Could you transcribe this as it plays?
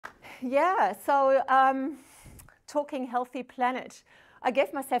Yeah, so talking healthy planet. I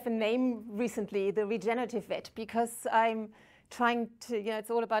gave myself a name recently, the regenerative vet, because I'm trying to, it's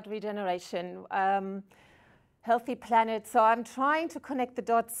all about regeneration, healthy planet. So I'm trying to connect the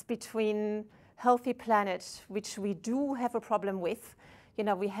dots between healthy planet, which we do have a problem with.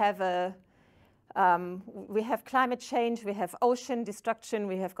 We have climate change, we have ocean destruction,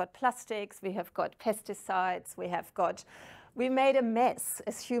 we have got plastics, we have got pesticides, we made a mess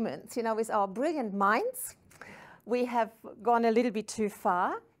as humans, with our brilliant minds. We have gone a little bit too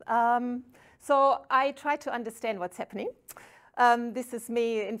far. So I try to understand what's happening. This is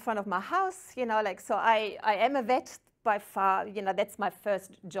me in front of my house, so I am a vet by far, that's my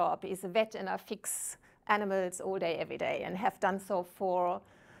first job, is a vet, and I fix animals all day, every day, and have done so for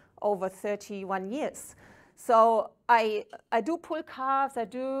over 31 years. So I do pull calves, I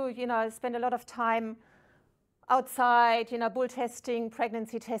spend a lot of time outside, bull testing,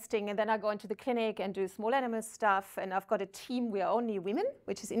 pregnancy testing, and then I go into the clinic and do small animal stuff. And I've got a team, we are only women,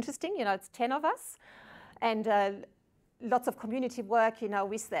 which is interesting, it's 10 of us. And lots of community work,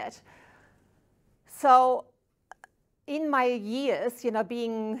 with that. So in my years,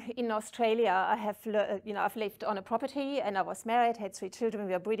 being in Australia, I have, I've lived on a property, and I was married, had 3 children,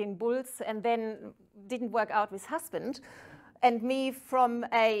 we were breeding bulls, and then didn't work out with husband. And me from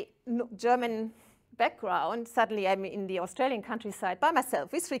a German background, suddenly I'm in the Australian countryside by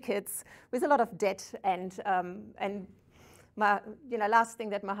myself with 3 kids, with a lot of debt, and my, last thing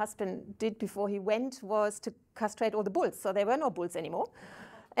that my husband did before he went was to castrate all the bulls, so there were no bulls anymore.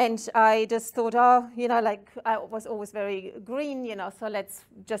 And I just thought, I was always very green, so let's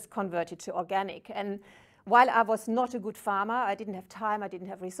just convert it to organic. And while I was not a good farmer, I didn't have time, I didn't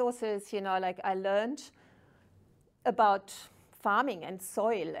have resources, I learned about farming and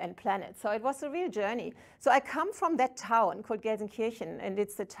soil and planet. So it was a real journey. So I come from that town called Gelsenkirchen, and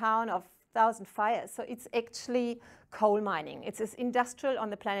it's a town of 1,000 fires. So it's actually coal mining. It's as industrial on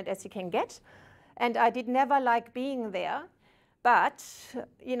the planet as you can get. And I did never like being there. But,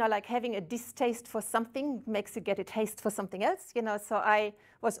 having a distaste for something makes you get a taste for something else, So I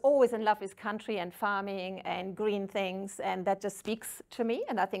was always in love with country and farming and green things, and that just speaks to me,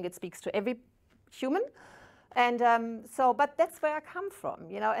 and I think it speaks to every human. And but that's where I come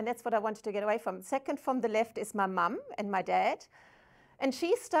from, and that's what I wanted to get away from. Second from the left is my mum and my dad. And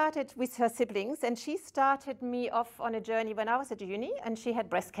she started with her siblings, and she started me off on a journey when I was at uni, and she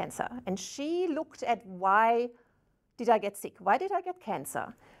had breast cancer. And she looked at why did I get sick? Why did I get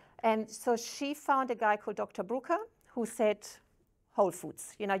cancer? And so she found a guy called Dr. Brooker who said, whole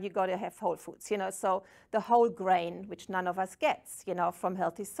foods, you got to have whole foods, so the whole grain, which none of us gets, from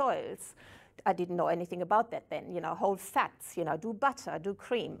healthy soils. I didn't know anything about that then, whole fats, do butter, do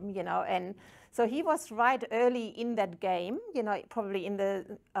cream, and so he was right early in that game, probably in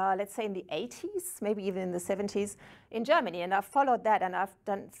the, let's say in the 80s, maybe even in the 70s in Germany. And I followed that, and I've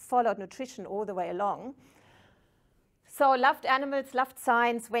followed nutrition all the way along. So loved animals, loved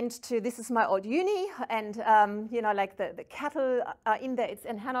science, went to, this is my old uni, and the cattle are in there. It's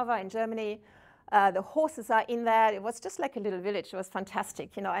in Hannover in Germany. The horses are in there. It was just like a little village. It was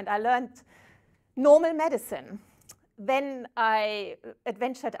fantastic, and I learned normal medicine. Then I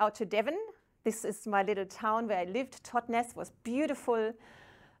adventured out to Devon. This is my little town where I lived. Totnes was beautiful.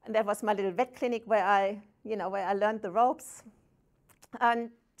 And that was my little vet clinic where I learned the ropes. And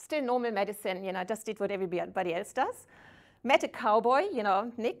still normal medicine, just did what everybody else does. Met a cowboy,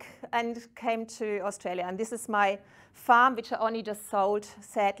 Nick, and came to Australia. And this is my farm, which I only just sold,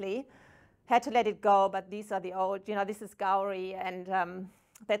 sadly. Had to let it go, but these are the old, this is Gowrie, and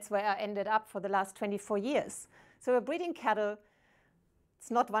that's where I ended up for the last 24 years. So we're breeding cattle.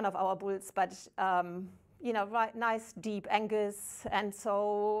 It's not one of our bulls, but, right, nice, deep Angus. And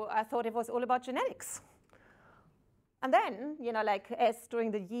so I thought it was all about genetics. And then, as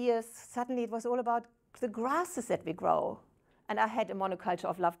during the years, suddenly it was all about the grasses that we grow. And I had a monoculture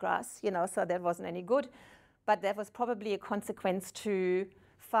of love grass, so that wasn't any good. But that was probably a consequence to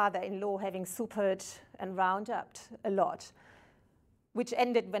father-in-law having supered and rounduped a lot, which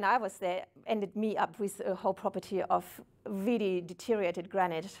ended, when I was there, ended me up with a whole property of really deteriorated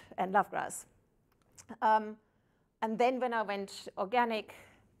granite and love grass. And then when I went organic,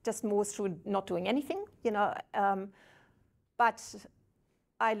 just more through not doing anything, but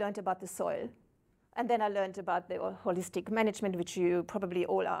I learned about the soil. And then I learned about the holistic management, which you probably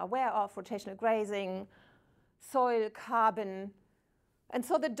all are aware of, rotational grazing, soil, carbon. And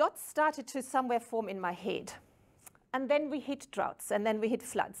so the dots started to somewhere form in my head. And then we hit droughts, and then we hit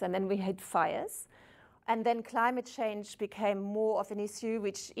floods, and then we hit fires. And then climate change became more of an issue,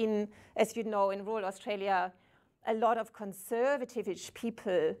 which as you know, in rural Australia, a lot of conservative-ish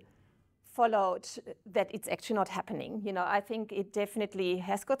people followed that it's actually not happening. You know, I think it definitely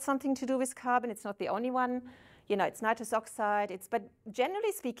has got something to do with carbon. It's not the only one. You know, it's nitrous oxide. But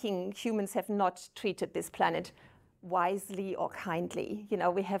generally speaking, humans have not treated this planet wisely or kindly. You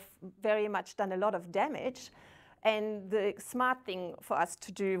know, we have very much done a lot of damage. And the smart thing for us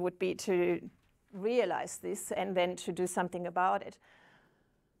to do would be to realize this and then to do something about it.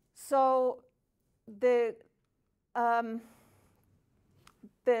 So the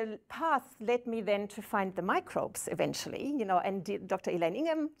path led me then to find the microbes eventually, you know, and Dr. Elaine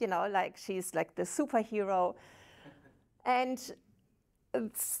Ingham, you know, like she's like the superhero. And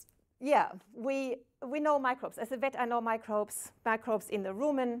yeah, we know microbes. As a vet, I know microbes. Microbes in the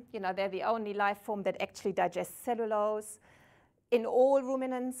rumen, you know, they're the only life form that actually digests cellulose. In all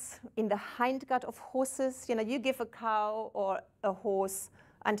ruminants, in the hindgut of horses, you know, you give a cow or a horse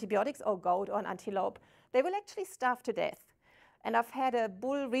antibiotics, or goat or an antelope, they will actually starve to death. And I've had a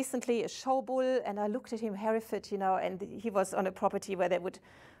bull recently, a show bull, and I looked at him, Hereford, you know, and he was on a property where they would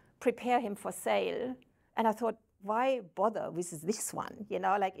prepare him for sale. And I thought, why bother with this one? You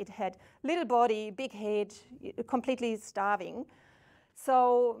know, like it had little body, big head, completely starving.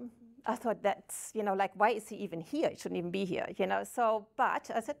 So I thought that's, you know, like, why is he even here? He shouldn't even be here, you know. So, but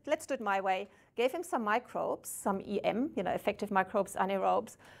I said, let's do it my way. Gave him some microbes, some EM, you know, effective microbes,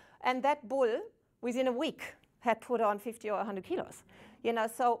 anaerobes. And that bull, within a week, had put on 50 or 100 kilos. You know,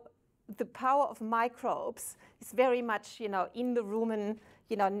 so the power of microbes is very much, you know, in the rumen,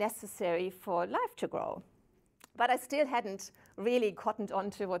 you know, necessary for life to grow. But I still hadn't really cottoned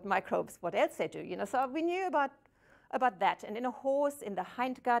on to what microbes, what else they do, you know. So we knew about that. And in a horse, in the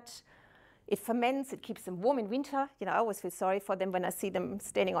hindgut, it ferments, it keeps them warm in winter. You know, I always feel sorry for them when I see them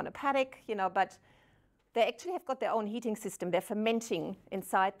standing on a paddock, you know, but they actually have got their own heating system. They're fermenting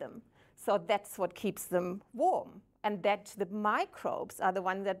inside them. So that's what keeps them warm. And that the microbes are the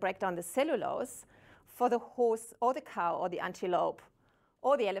ones that break down the cellulose for the horse or the cow or the antelope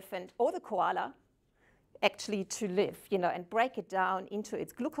or the elephant or the koala actually to live, you know, and break it down into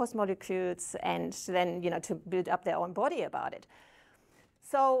its glucose molecules and then, you know, to build up their own body about it.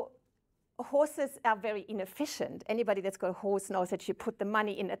 So horses are very inefficient. Anybody that's got a horse knows that you put the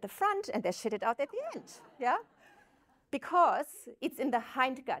money in at the front and they shit it out at the end, yeah? Because it's in the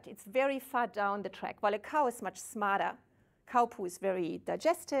hindgut. It's very far down the track. While a cow is much smarter. Cow poo is very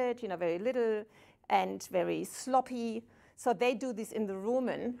digested, you know, very little and very sloppy. So they do this in the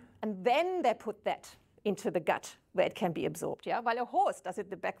rumen, and then they put that into the gut where it can be absorbed, yeah? While a horse does it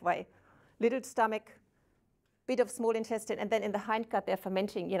the back way. Little stomach, bit of small intestine, and then in the hindgut they're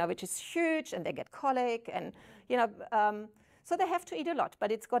fermenting, you know, which is huge, and they get colic, and, you know, so they have to eat a lot,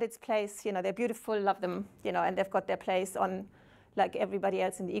 but it's got its place, you know, they're beautiful, love them, you know, and they've got their place on like everybody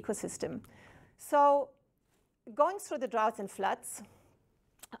else in the ecosystem. So going through the droughts and floods,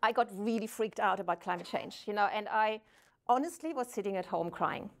 I got really freaked out about climate change, you know, and I honestly was sitting at home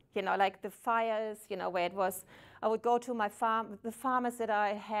crying, you know, like the fires, you know, where it was, I would go to my farm, the farmers that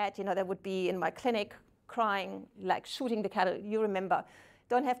I had, you know, they would be in my clinic crying, like shooting the cattle, you remember.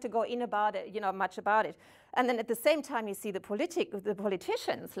 Don't have to go in about it, you know, much about it. And then at the same time, you see the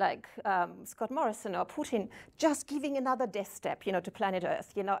politicians like Scott Morrison or Putin just giving another death step, you know, to planet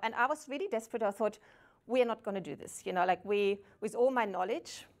Earth, you know. And I was really desperate. I thought, we are not going to do this, you know, like with all my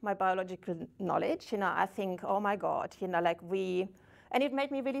knowledge, my biological knowledge, you know, I think, oh my God, you know, like and it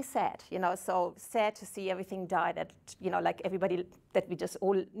made me really sad, you know, so sad to see everything die that, you know, like everybody that we just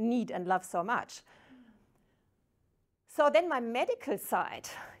all need and love so much. So then my medical side,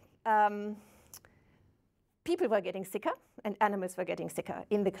 people were getting sicker and animals were getting sicker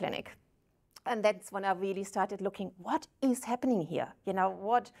in the clinic. And that's when I really started looking, what is happening here? You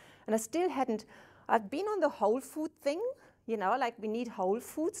know, and I still hadn't, I've been on the whole food thing, you know, like we need whole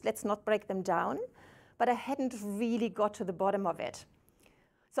foods, let's not break them down. But I hadn't really got to the bottom of it.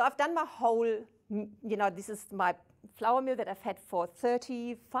 So I've done my whole, you know, this is my flour mill that I've had for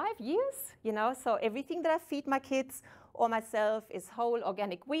 35 years, you know, so everything that I feed my kids or myself is whole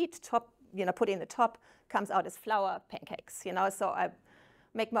organic wheat, you know, put in the top, comes out as flour pancakes, you know, so I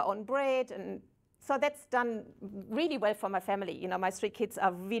make my own bread, and so that's done really well for my family. You know, my 3 kids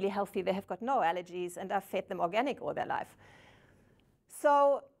are really healthy, they have got no allergies, and I've fed them organic all their life.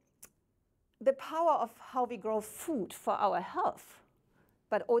 So the power of how we grow food for our health,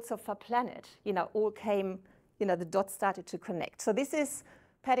 but also for planet, you know, all came, you know, the dots started to connect. So this is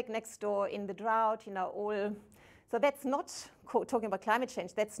paddock next door in the drought, you know, all. So that's not talking about climate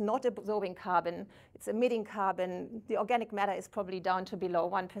change, that's not absorbing carbon, it's emitting carbon. The organic matter is probably down to below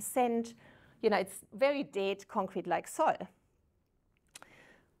 1%. You know, it's very dead concrete-like soil.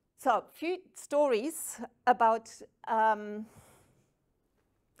 So a few stories about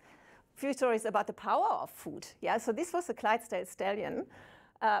few stories about the power of food. Yeah, so this was a Clydesdale stallion,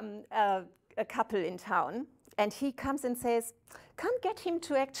 a couple in town, and he comes and says, "Come get him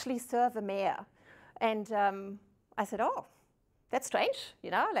to actually serve a mare." And I said, "Oh, that's strange,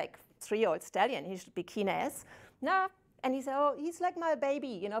 you know, like 3-year-old stallion, he should be keen as." No, and he said, "Oh, he's like my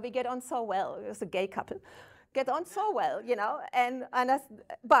baby, you know, we get on so well." It was a gay couple. Get on so well, you know,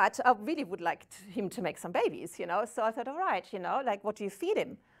 but I really would like him to make some babies, you know. So I thought, all right, you know, like, what do you feed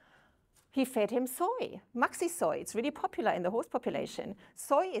him? He fed him soy, maxi soy. It's really popular in the horse population.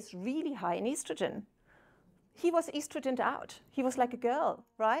 Soy is really high in estrogen. He was estrogened out. He was like a girl,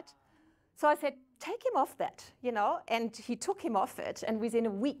 right? So I said, take him off that, you know, and he took him off it, and within a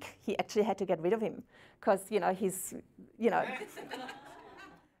week, he actually had to get rid of him because, you know, he's, you know,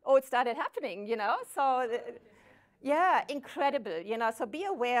 oh, it started happening, you know, so yeah, incredible, you know, so be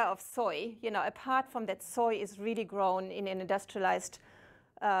aware of soy, you know, apart from that, soy is really grown in an industrialized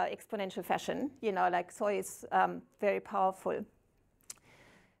exponential fashion, you know, like soy is very powerful.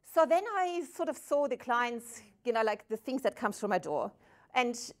 So then I sort of saw the clients, you know, like the things that comes through my door,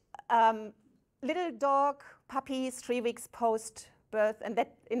 and little dog, puppies, 3 weeks post-birth, and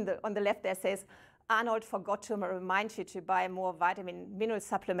that on the left there says, "Arnold forgot to remind you to buy more vitamin mineral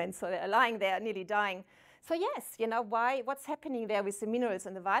supplements," so they're lying there nearly dying. So yes, you know, what's happening there with the minerals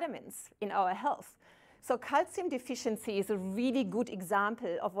and the vitamins in our health? So calcium deficiency is a really good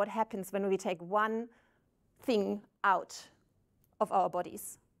example of what happens when we take one thing out of our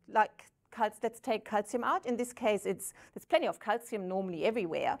bodies. Like, let's take calcium out. In this case, there's plenty of calcium normally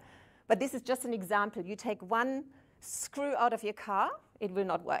everywhere, but this is just an example. You take one screw out of your car, it will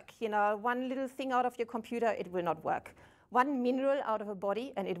not work. You know, one little thing out of your computer, it will not work. One mineral out of a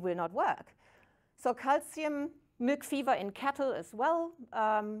body, and it will not work. So calcium, milk fever in cattle as well.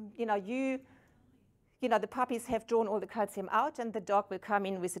 You know, the puppies have drawn all the calcium out, and the dog will come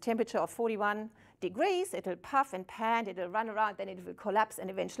in with a temperature of 41 degrees. It'll puff and pant, it'll run around, then it will collapse, and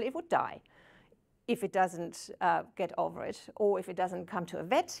eventually it would die if it doesn't get over it, or if it doesn't come to a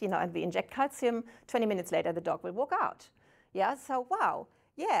vet, you know, and we inject calcium, 20 minutes later, the dog will walk out. Yeah, so wow,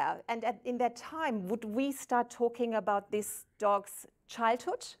 yeah, and in that time, would we start talking about this dog's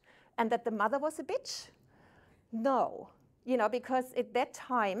childhood and that the mother was a bitch? No, you know, because at that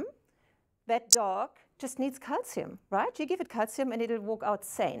time, that dog just needs calcium, right? You give it calcium and it'll walk out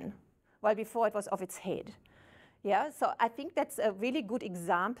sane, while before it was off its head. Yeah, so I think that's a really good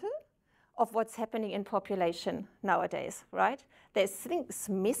example of what's happening in population nowadays, right? There's things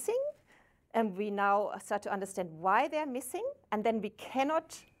missing, and we now start to understand why they're missing, and then we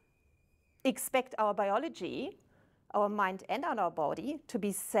cannot expect our biology, our mind and our body, to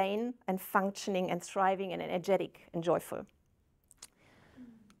be sane and functioning and thriving and energetic and joyful.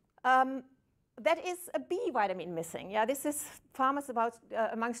 That is a B vitamin missing. Yeah, this is, farmers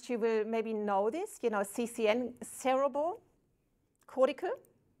amongst you will maybe know this, you know, CCN, cerebral, cortical,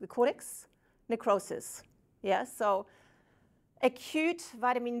 the cortex, necrosis. Yeah, so acute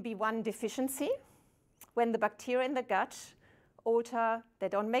vitamin B1 deficiency, when the bacteria in the gut alter, they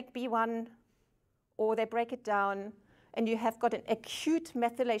don't make B1, or they break it down, and you have got an acute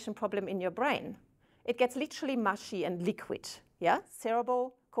methylation problem in your brain. It gets literally mushy and liquid. Yeah,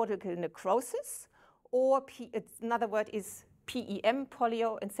 cerebral cortical necrosis, or another word is PEM,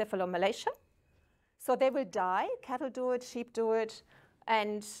 polyoencephalomalacia. So they will die. Cattle do it, sheep do it,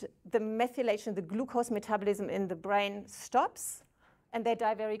 and the methylation, the glucose metabolism in the brain stops, and they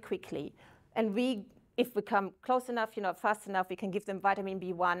die very quickly. And if we come close enough, you know, fast enough, we can give them vitamin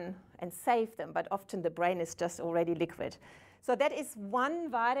B1 and save them, but often the brain is just already liquid. So that is one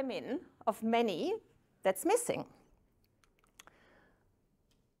vitamin of many that's missing.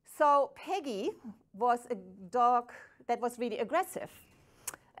 So Peggy was a dog that was really aggressive.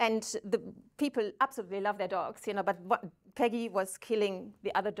 And the people absolutely love their dogs, you know, but Peggy was killing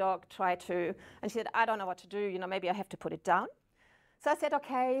the other dog, and she said, "I don't know what to do, you know, maybe I have to put it down." So I said,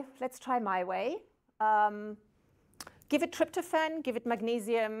 okay, let's try my way. Give it tryptophan, give it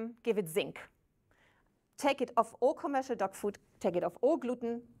magnesium, give it zinc. Take it off all commercial dog food, take it off all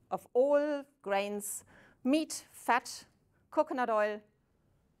gluten, off all grains, meat, fat, coconut oil,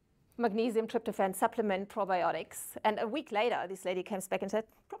 magnesium, tryptophan, supplement, probiotics. And a week later, this lady came back and said,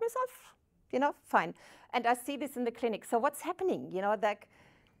 problem solved, you know, fine. And I see this in the clinic. So what's happening? You know, like,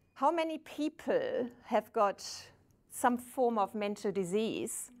 how many people have got some form of mental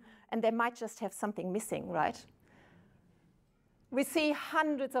disease, and they might just have something missing, right? We see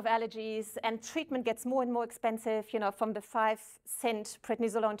hundreds of allergies, and treatment gets more and more expensive, you know, from the 5-cent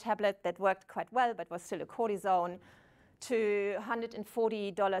prednisolone tablet that worked quite well, but was still a cortisone, to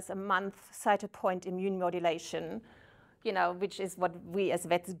 $140 a month cytopoint immune modulation, you know, which is what we as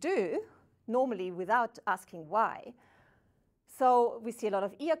vets do, normally without asking why. So we see a lot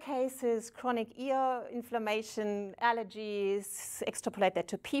of ear cases, chronic ear inflammation, allergies, extrapolate that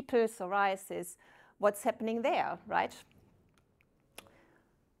to people, psoriasis. What's happening there, right?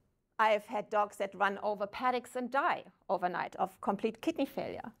 I've had dogs that run over paddocks and die overnight of complete kidney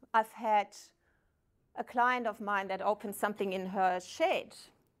failure. I've had a client of mine that opened something in her shed,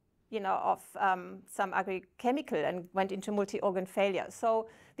 you know, of some agrochemical and went into multi-organ failure. So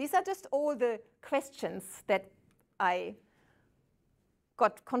these are just all the questions that I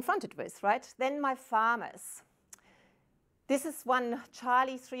got confronted with, right? Then my farmers. This is one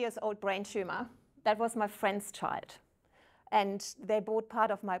Charlie, 3 years old brain tumor. That was my friend's child. And they bought part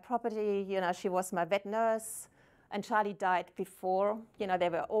of my property. You know, she was my vet nurse. And Charlie died before. You know, they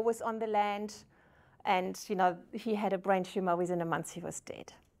were always on the land. And, you know, he had a brain tumor. Within a month, he was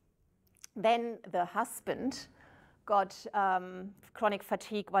dead. Then the husband got chronic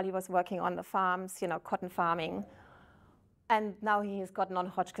fatigue while he was working on the farms, you know, cotton farming. And now he has got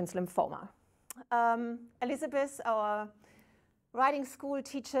non-Hodgkin's lymphoma. Elizabeth, our riding school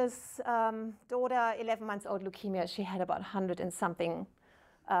teacher's daughter, 11 months old leukemia. She had about 100 and something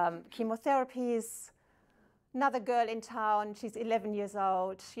chemotherapies. Another girl in town, she's 11 years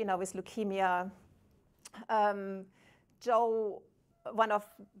old, you know, with leukemia. Joe, one of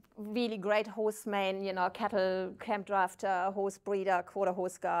really great horsemen, you know, cattle camp drafter, horse breeder, quarter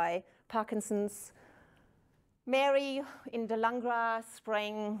horse guy, Parkinson's. Mary in the lung grass,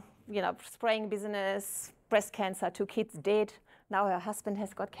 spraying, you know, spraying business, breast cancer, 2 kids dead. Now her husband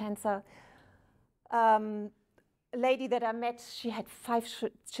has got cancer. A lady that I met, she had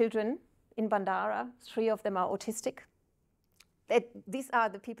 5 children in Bandara. 3 of them are autistic. These are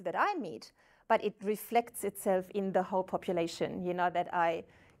the people that I meet, but it reflects itself in the whole population, you know, that I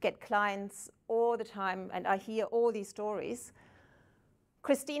get clients all the time and I hear all these stories.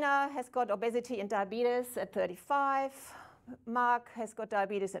 Christina has got obesity and diabetes at 35. Mark has got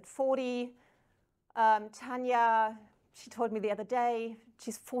diabetes at 40. Tanya, she told me the other day,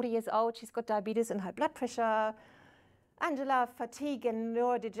 she's 40 years old, she's got diabetes and high blood pressure. Angela, fatigue and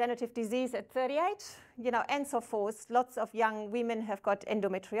neurodegenerative disease at 38, you know, and so forth. Lots of young women have got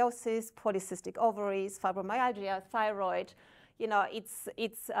endometriosis, polycystic ovaries, fibromyalgia, thyroid. You know,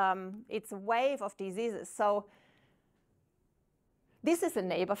 it's a wave of diseases. So this is a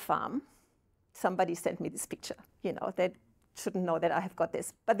neighbor farm. Somebody sent me this picture, you know, they shouldn't know that I have got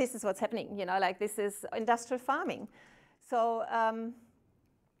this, but this is what's happening, you know, like this is industrial farming. So,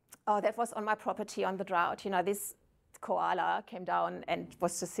 oh, that was on my property on the drought, you know, this koala came down and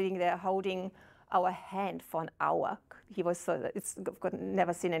was just sitting there holding our hand for an hour. He was so, it's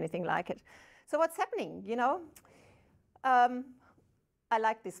never seen anything like it. So what's happening, you know? I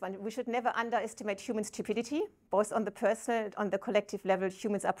like this one. We should never underestimate human stupidity, both on the personal and on the collective level.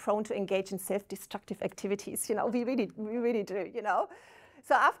 Humans are prone to engage in self-destructive activities. You know, we really do, you know.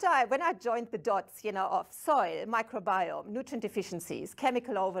 So when I joined the dots, you know, of soil, microbiome, nutrient deficiencies,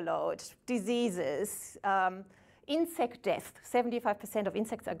 chemical overload, diseases, insect death, 75% of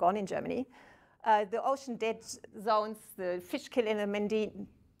insects are gone in Germany. The ocean dead zones, the fish kill in the Mendine,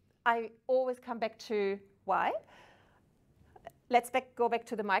 I always come back to why. Let's go back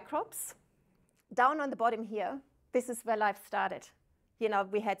to the microbes. Down on the bottom here, this is where life started. You know,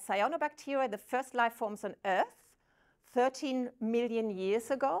 we had cyanobacteria, the first life forms on Earth, 13 billion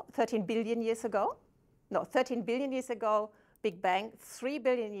years ago, Big Bang. 3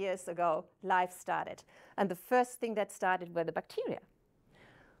 billion years ago, life started. And the first thing that started were the bacteria,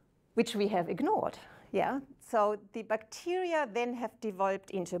 which we have ignored, yeah? So the bacteria then have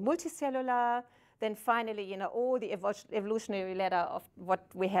developed into multicellular, then finally, you know, all the evolutionary ladder of what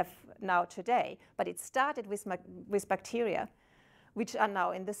we have now today. But it started with bacteria, which are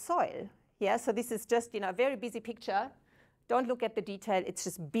now in the soil. Yeah, so this is just, you know, a very busy picture. Don't look at the detail, it's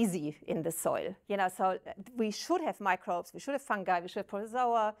just busy in the soil. You know, so we should have microbes, we should have fungi, we should have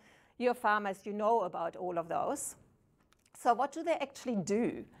protozoa. You're farmers, you know about all of those. So what do they actually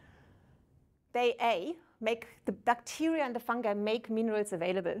do? They, make the bacteria and the fungi make minerals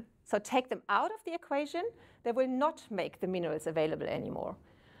available. So take them out of the equation, they will not make the minerals available anymore.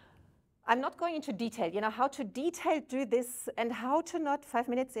 I'm not going into detail, you know, how to do this and how to not, 5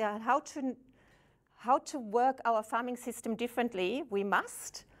 minutes, yeah, how to work our farming system differently, we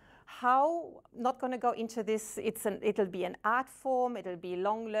must. How, not gonna go into this, it'll be an art form, it'll be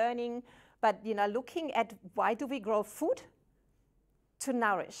long learning, but you know, looking at why do we grow food? To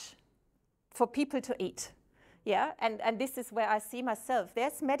nourish, for people to eat. Yeah, and this is where I see myself.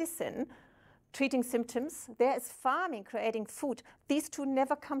 There's medicine treating symptoms, there is farming creating food. These two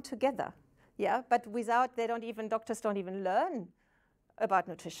never come together. Yeah, but without, doctors don't even learn about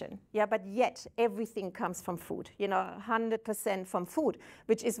nutrition. Yeah, but yet everything comes from food, 100% from food,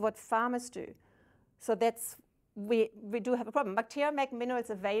 which is what farmers do. So we do have a problem. Bacteria make minerals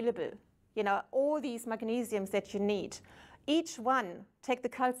available, all these magnesiums that you need. Each one, take the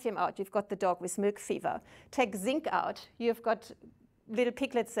calcium out, you've got the dog with milk fever. Take zinc out, you've got little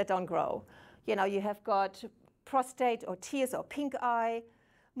piglets that don't grow. You have got prostate or tears or pink eye.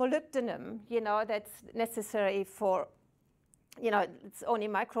 Molybdenum, that's necessary for, it's only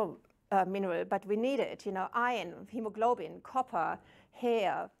micro mineral, but we need it. Iron, hemoglobin, copper,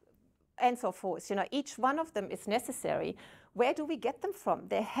 hair, and so forth. Each one of them is necessary. Where do we get them from?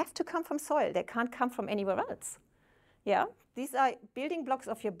 They have to come from soil. They can't come from anywhere else. Yeah, these are building blocks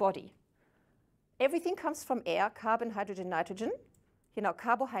of your body. Everything comes from air, carbon, hydrogen, nitrogen,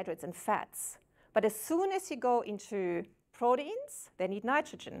 carbohydrates and fats. But as soon as you go into proteins, they need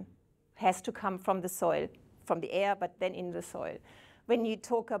nitrogen. Has to come from the soil, from the air, but then in the soil. When you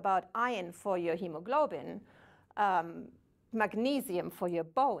talk about iron for your hemoglobin, magnesium for your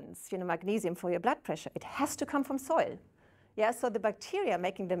bones, magnesium for your blood pressure, it has to come from soil. Yeah, so the bacteria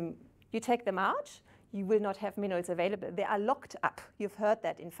making them, you take them out, you will not have minerals available. They are locked up. You've heard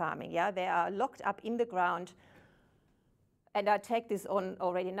that in farming, yeah? They are locked up in the ground. And I take this on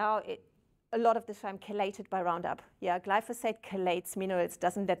already now. A lot of the time chelated by Roundup. Yeah, glyphosate chelates minerals,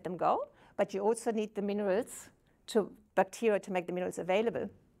 doesn't let them go, but you also need the minerals bacteria to make the minerals available.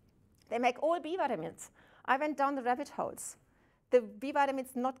 They make all B vitamins. I went down the rabbit holes. The B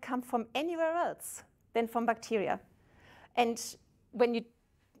vitamins not come from anywhere else than from bacteria. And when you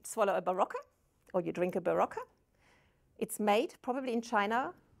swallow a Berocca, or you drink a Berocca, it's made probably in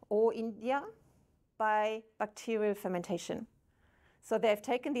China or India by bacterial fermentation. So they've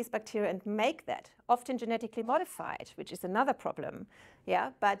taken these bacteria and make that, often genetically modified, which is another problem,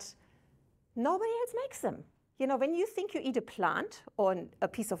 yeah, but nobody else makes them. When you think you eat a plant or a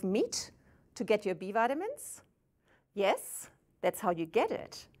piece of meat to get your B vitamins, yes, that's how you get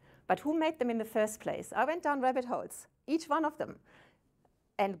it. But who made them in the first place? I went down rabbit holes, each one of them.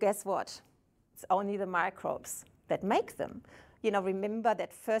 And guess what? It's only the microbes that make them. Remember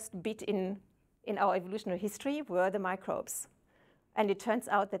that first bit in our evolutionary history were the microbes. And it turns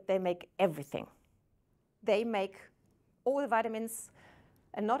out that they make everything. They make all the vitamins,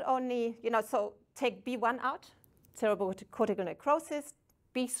 and not only, so take B1 out, cerebral cortical necrosis,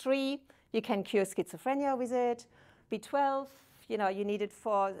 B3, you can cure schizophrenia with it, B12, you need it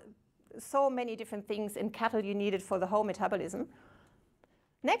for so many different things. In cattle, you need it for the whole metabolism.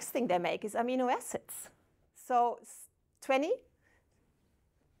 Next thing they make is amino acids. So 20,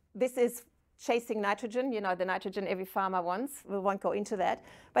 this is chasing nitrogen, the nitrogen every farmer wants. We won't go into that.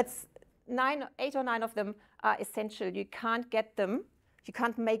 But 8 or 9 of them are essential. You can't get them, you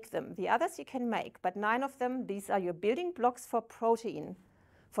can't make them. The others you can make, but 9 of them, these are your building blocks for protein,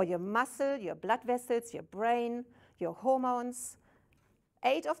 for your muscle, your blood vessels, your brain, your hormones.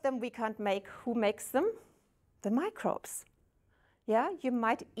 8 of them we can't make. Who makes them? The microbes. Yeah, you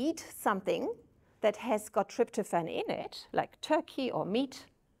might eat something that has got tryptophan in it, like turkey or meat,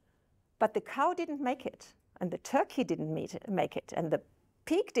 but the cow didn't make it, and the turkey didn't make it, and the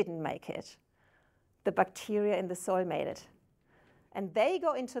pig didn't make it. The bacteria in the soil made it. And they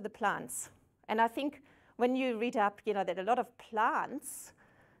go into the plants. And I think when you read up, that a lot of plants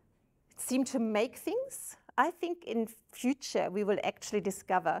seem to make things, I think in future we will actually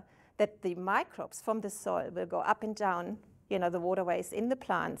discover that the microbes from the soil will go up and down, the waterways in the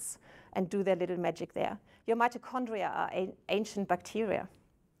plants and do their little magic there. Your mitochondria are ancient bacteria.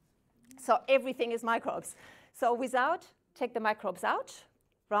 So everything is microbes. So take the microbes out,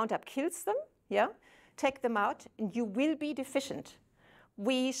 Roundup kills them, yeah? Take them out and you will be deficient.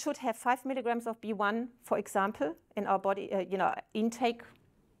 We should have 5 milligrams of B1, for example, in our body, intake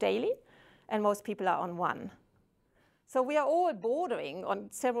daily, and most people are on 1. So we are all bordering on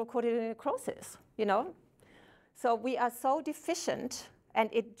cerebral cortical necrosis, So we are so deficient, and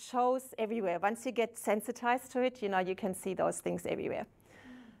it shows everywhere. Once you get sensitized to it, you can see those things everywhere.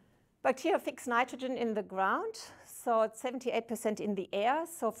 Bacteria fix nitrogen in the ground, so it's 78% in the air.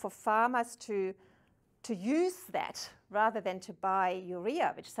 So for farmers to use that rather than to buy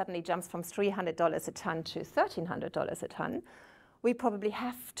urea, which suddenly jumps from $300 a ton to $1,300 a ton, we probably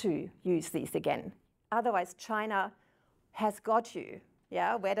have to use these again. Otherwise, China has got you.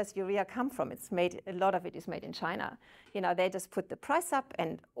 Yeah, where does urea come from? A lot of it is made in China. They just put the price up,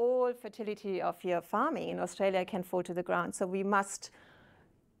 and all fertility of your farming in Australia can fall to the ground. So we must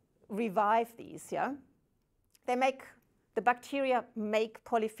revive these, yeah? The bacteria make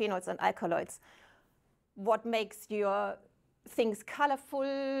polyphenols and alkaloids. What makes your things colorful,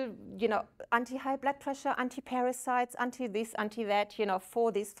 you know, anti-high blood pressure, anti-parasites, anti-this, anti-that, you know,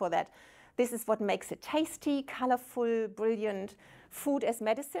 for this, for that. This is what makes it tasty, colorful, brilliant. Food as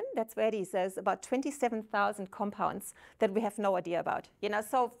medicine, that's where it is. There's about 27,000 compounds that we have no idea about. You know,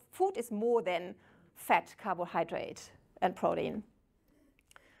 so food is more than fat, carbohydrate, and protein.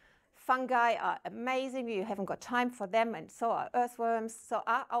 Fungi are amazing. You haven't got time for them, and so are earthworms. So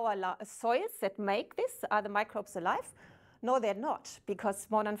are our soils that make this, are the microbes alive? No, they're not, because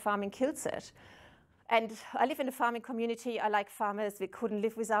modern farming kills it. And I live in a farming community. I like farmers. We couldn't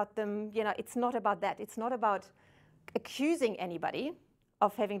live without them. You know, it's not about that. It's not about accusing anybody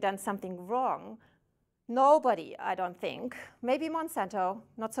of having done something wrong. Nobody, I don't think, maybe Monsanto,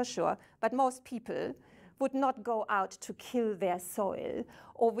 not so sure, but most people would not go out to kill their soil,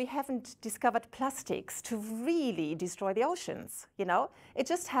 or we haven't discovered plastics to really destroy the oceans, you know? It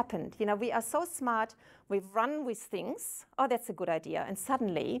just happened. You know, we are so smart, we've run with things, oh, that's a good idea, and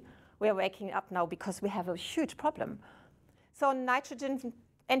suddenly we're waking up now because we have a huge problem. So nitrogen,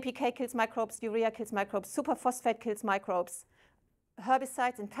 NPK kills microbes, urea kills microbes, superphosphate kills microbes,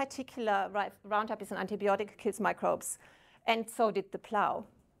 herbicides, in particular, Roundup is an antibiotic, kills microbes, and so did the plow.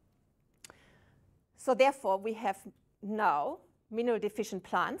 So therefore, we have now mineral-deficient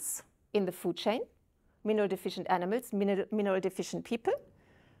plants in the food chain, mineral-deficient animals, mineral-deficient people.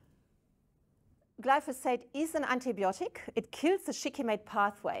 Glyphosate is an antibiotic. It kills the shikimate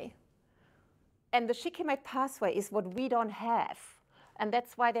pathway. And the shikimate pathway is what we don't have. And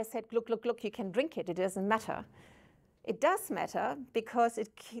that's why they said, look, look, look, you can drink it. It doesn't matter. It does matter because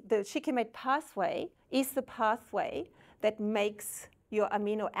the shikimate pathway is the pathway that makes your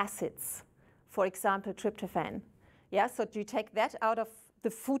amino acids, for example, tryptophan. Yeah, so you take that out of the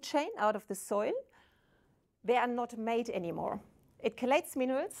food chain, out of the soil, they are not made anymore. It chelates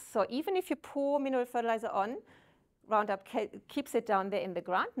minerals, so even if you pour mineral fertilizer on, Roundup keeps it down there in the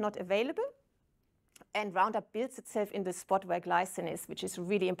ground, not available. And Roundup builds itself in the spot where glycine is, which is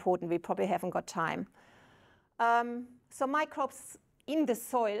really important. We probably haven't got time. So microbes in the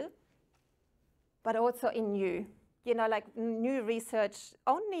soil, but also in you. You know, like new research,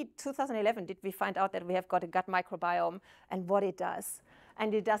 only 2011 did we find out that we have got a gut microbiome and what it does.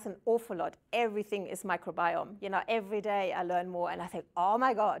 And it does an awful lot. Everything is microbiome. You know, every day I learn more and I think, oh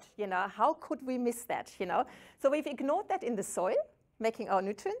my God, you know, how could we miss that, you know? So we've ignored that in the soil, making our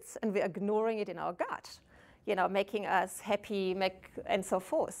nutrients, and we're ignoring it in our gut, you know, making us happy, and so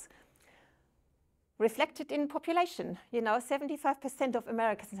forth. Reflected in population, you know, 75% of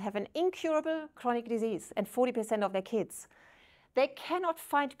Americans have an incurable chronic disease and 40% of their kids. They cannot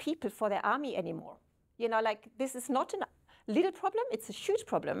find people for their army anymore. You know, like this is not a little problem, it's a huge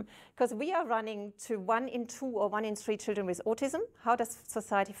problem because we are running to 1 in 2 or 1 in 3 children with autism. How does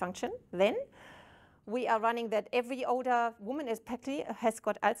society function then? We are running that every older woman especially has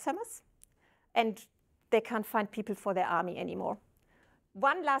got Alzheimer's and they can't find people for their army anymore.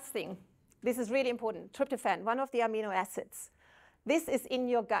 One last thing. This is really important. Tryptophan, one of the amino acids. This is in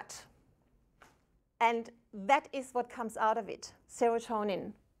your gut. And that is what comes out of it.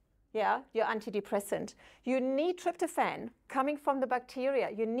 Serotonin, yeah, your antidepressant. You need tryptophan coming from the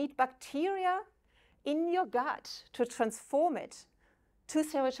bacteria. You need bacteria in your gut to transform it to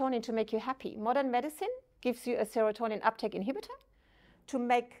serotonin to make you happy. Modern medicine gives you a serotonin uptake inhibitor to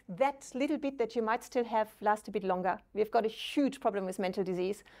make that little bit that you might still have last a bit longer. We've got a huge problem with mental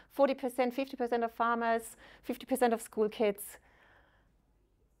disease. 40%, 50% of farmers, 50% of school kids.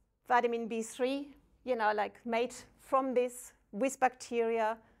 Vitamin B3, you know, like made from this with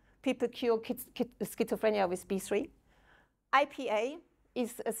bacteria. People cure schizophrenia with B3. IPA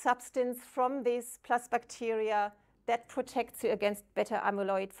is a substance from this plus bacteria that protects you against beta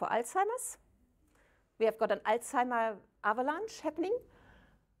amyloid for Alzheimer's. We have got an Alzheimer avalanche happening.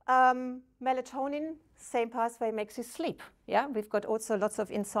 Melatonin, same pathway, makes you sleep. Yeah, we've got also lots of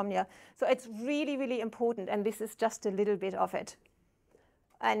insomnia. So it's really, really important, and this is just a little bit of it.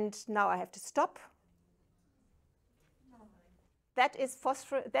 And now I have to stop. That is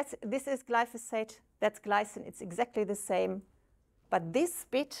phosphorus. This is glyphosate. That's glycine. It's exactly the same. But this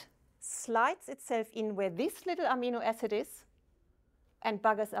bit slides itself in where this little amino acid is and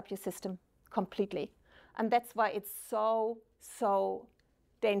buggers up your system completely. And that's why it's so, so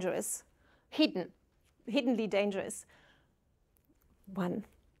dangerous, hiddenly dangerous.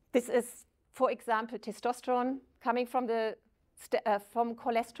 This is, for example, testosterone coming from from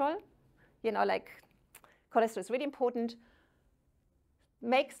cholesterol. You know, like cholesterol is really important.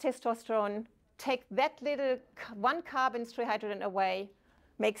 Makes testosterone, take that little 1 carbon 3 hydrogen away,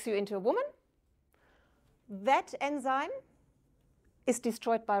 makes you into a woman. That enzyme is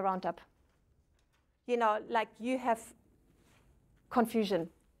destroyed by Roundup. You know, like you have confusion,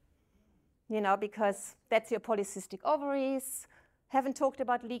 you know, because that's your polycystic ovaries. Haven't talked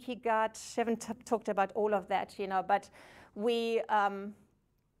about leaky gut, haven't talked about all of that, you know, but we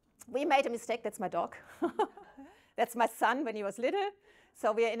made a mistake. That's my dog. That's my son when he was little.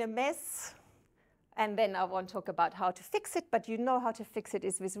 So we are in a mess. And then I won't talk about how to fix it, but you know how to fix it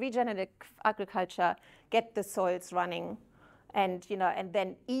is with regenerative agriculture, get the soils running, and, you know, and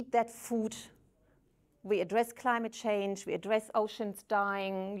then eat that food. We address climate change, we address oceans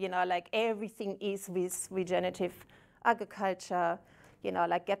dying, you know, like everything is with regenerative agriculture, you know,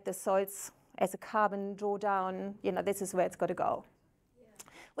 like get the soils as a carbon drawdown, you know, this is where it's got to go. Yeah.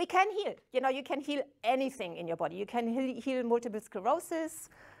 We can heal, you know, you can heal anything in your body. You can heal multiple sclerosis,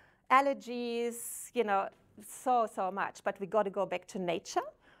 allergies, you know, so much. But we got to go back to nature,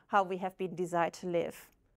 how we have been designed to live.